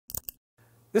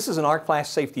This is an Arc Flash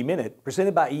Safety Minute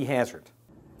presented by eHazard.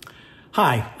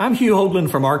 Hi, I'm Hugh Hoagland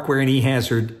from ArcWear and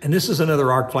eHazard, and this is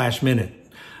another Arc Flash Minute.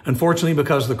 Unfortunately,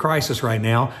 because of the crisis right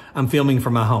now, I'm filming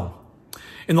from my home.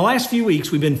 In the last few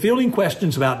weeks, we've been fielding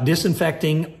questions about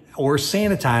disinfecting or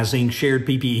sanitizing shared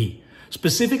PPE,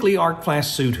 specifically Arc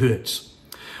Flash suit hoods.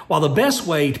 While the best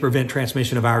way to prevent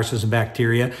transmission of viruses and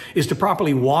bacteria is to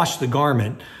properly wash the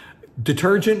garment,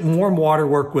 detergent and warm water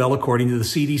work well according to the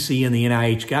CDC and the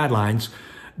NIH guidelines.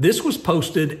 This was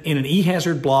posted in an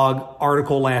eHazard blog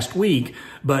article last week,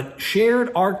 but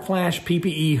shared Arc Flash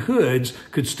PPE hoods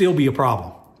could still be a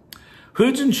problem.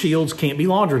 Hoods and shields can't be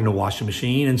laundered in a washing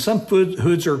machine, and some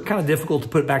hoods are kind of difficult to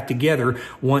put back together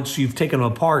once you've taken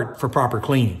them apart for proper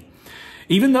cleaning.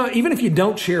 Even if you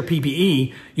don't share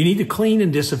PPE, you need to clean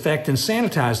and disinfect and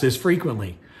sanitize this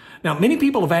frequently. Now, many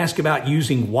people have asked about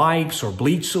using wipes or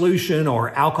bleach solution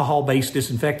or alcohol-based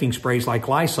disinfecting sprays like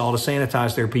Lysol to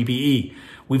sanitize their PPE.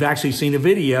 We've actually seen a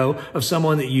video of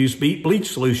someone that used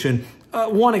bleach solution,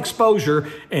 one exposure,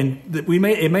 and it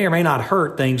may or may not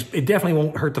hurt things. It definitely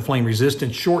won't hurt the flame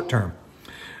resistance short term.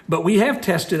 But we have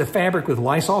tested a fabric with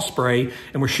Lysol spray,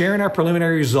 and we're sharing our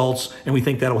preliminary results, and we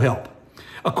think that'll help.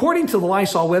 According to the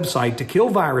Lysol website, to kill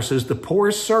viruses, the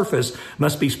porous surface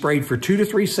must be sprayed for 2 to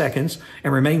 3 seconds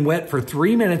and remain wet for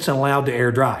 3 minutes and allowed to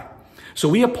air dry. So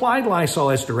we applied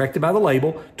Lysol as directed by the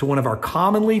label to one of our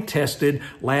commonly tested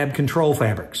lab control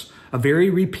fabrics, a very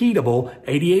repeatable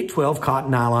 8812 cotton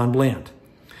nylon blend.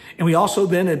 And we also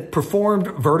then had performed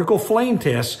vertical flame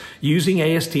tests using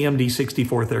ASTM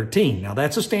D6413. Now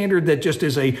that's a standard that just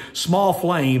is a small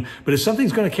flame, but if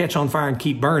something's going to catch on fire and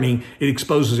keep burning, it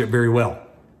exposes it very well.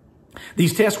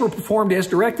 These tests were performed as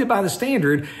directed by the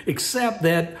standard, except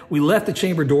that we left the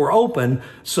chamber door open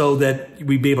so that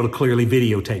we'd be able to clearly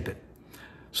videotape it.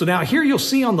 So now here you'll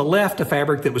see on the left a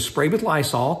fabric that was sprayed with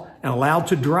Lysol and allowed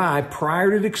to dry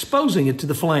prior to exposing it to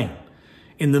the flame.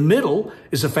 In the middle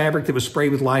is a fabric that was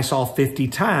sprayed with Lysol 50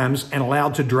 times and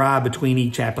allowed to dry between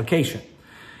each application.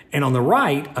 And on the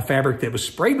right, a fabric that was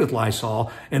sprayed with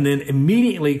Lysol and then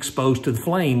immediately exposed to the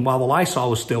flame while the Lysol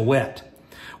was still wet.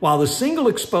 While the single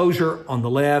exposure on the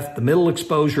left, the middle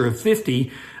exposure of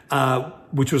 50,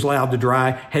 which was allowed to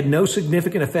dry, had no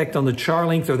significant effect on the char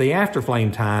length or the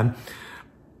afterflame time.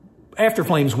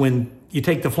 Afterflame's when you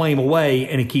take the flame away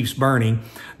and it keeps burning.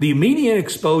 The immediate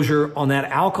exposure on that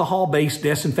alcohol-based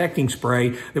disinfecting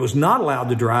spray that was not allowed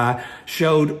to dry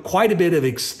showed quite a bit of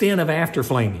extent of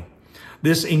afterflaming.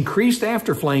 This increased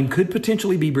afterflame could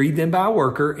potentially be breathed in by a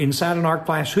worker inside an Arc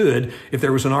Flash hood if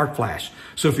there was an Arc Flash.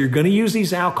 So if you're going to use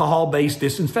these alcohol-based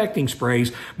disinfecting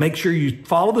sprays, make sure you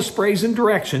follow the sprays and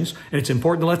directions, and it's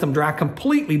important to let them dry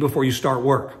completely before you start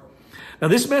work. Now,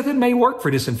 this method may work for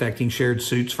disinfecting shared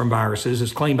suits from viruses,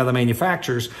 as claimed by the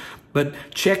manufacturers, but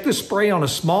check the spray on a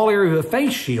small area of a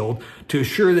face shield to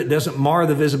assure that it doesn't mar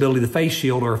the visibility of the face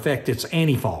shield or affect its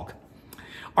anti-fog.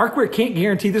 ArcWear can't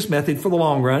guarantee this method for the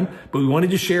long run, but we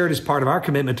wanted to share it as part of our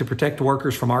commitment to protect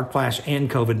workers from Arc Flash and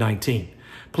COVID-19.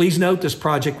 Please note this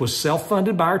project was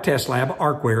self-funded by our test lab,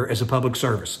 ArcWear, as a public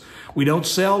service. We don't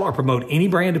sell or promote any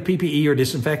brand of PPE or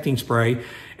disinfecting spray,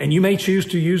 and you may choose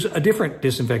to use a different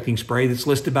disinfecting spray that's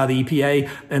listed by the EPA,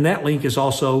 and that link is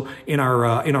also in our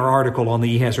article on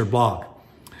the eHazard blog.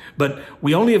 But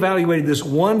we only evaluated this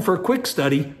one for a quick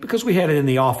study because we had it in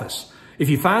the office. If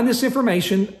you find this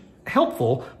information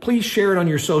helpful, please share it on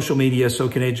your social media so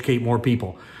it can educate more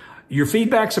people. Your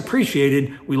feedback's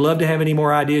appreciated. We love to have any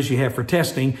more ideas you have for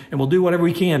testing, and we'll do whatever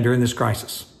we can during this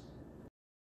crisis.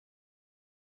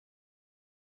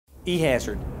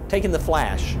 eHazard, taking the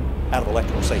flash out of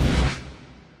electrical safety.